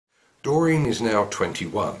Doreen is now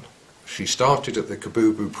 21. She started at the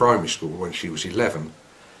Kabubbu primary school when she was 11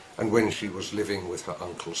 and when she was living with her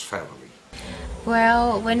uncle's family.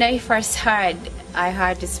 Well, when I first heard I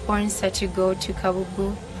had a sponsor to go to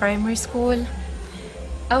Kabubbu primary school,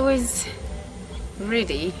 I was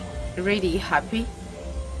really happy.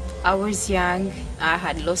 I was young, I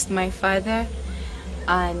had lost my father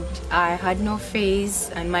and I had no face,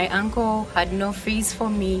 and my uncle had no face for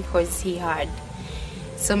me because he had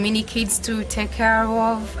so many kids to take care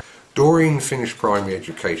of. Doreen finished primary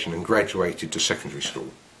education and graduated to secondary school.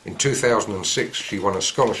 In 2006 she won a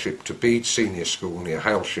scholarship to Bede Senior School near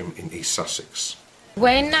Hailsham in East Sussex.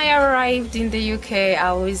 When I arrived in the UK,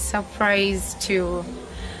 I was surprised to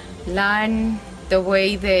learn the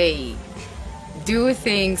way they do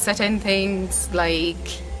things, certain things,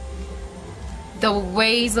 like the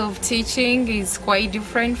ways of teaching is quite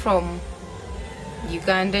different from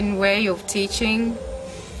Ugandan way of teaching,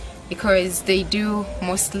 because they do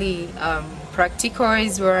mostly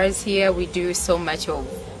practicals, whereas here we do so much of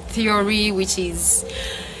theory, which is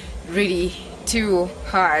really too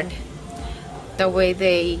hard. The way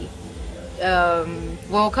they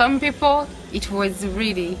welcome people, it was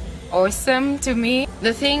really awesome to me.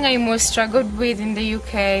 The thing I most struggled with in the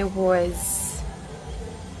UK was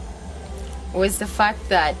the fact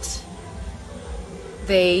that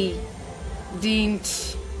they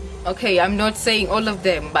didn't, okay, I'm not saying all of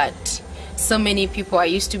them, but so many people I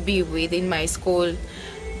used to be with in my school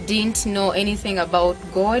didn't know anything about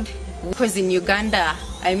God. Because in Uganda,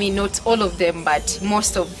 I mean, not all of them, but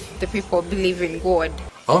most of the people believe in God.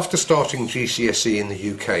 After starting GCSE in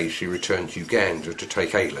the UK, she returned to Uganda to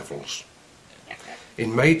take A-levels.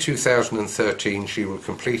 In May 2013, she will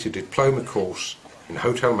complete a diploma course in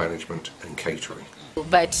hotel management and catering.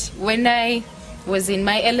 But when I was in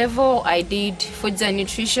my A-level, I did foods and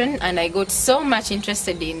nutrition, and I got so much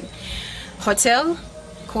interested in hotel,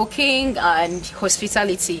 cooking and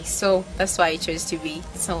hospitality, so that's why I chose to be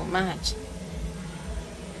so much.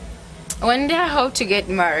 I wonder how to get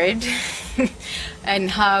married and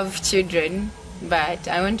have children, but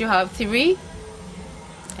I want to have 3,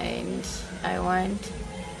 and I want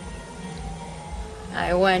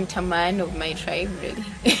a man of my tribe, really.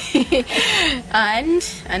 And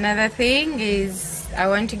another thing is I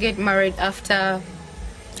want to get married after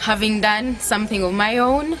having done something of my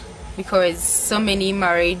own, because so many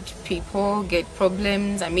married people get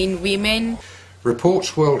problems, I mean women.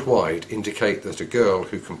 Reports worldwide indicate that a girl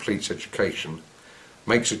who completes education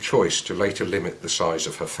makes a choice to later limit the size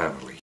of her family.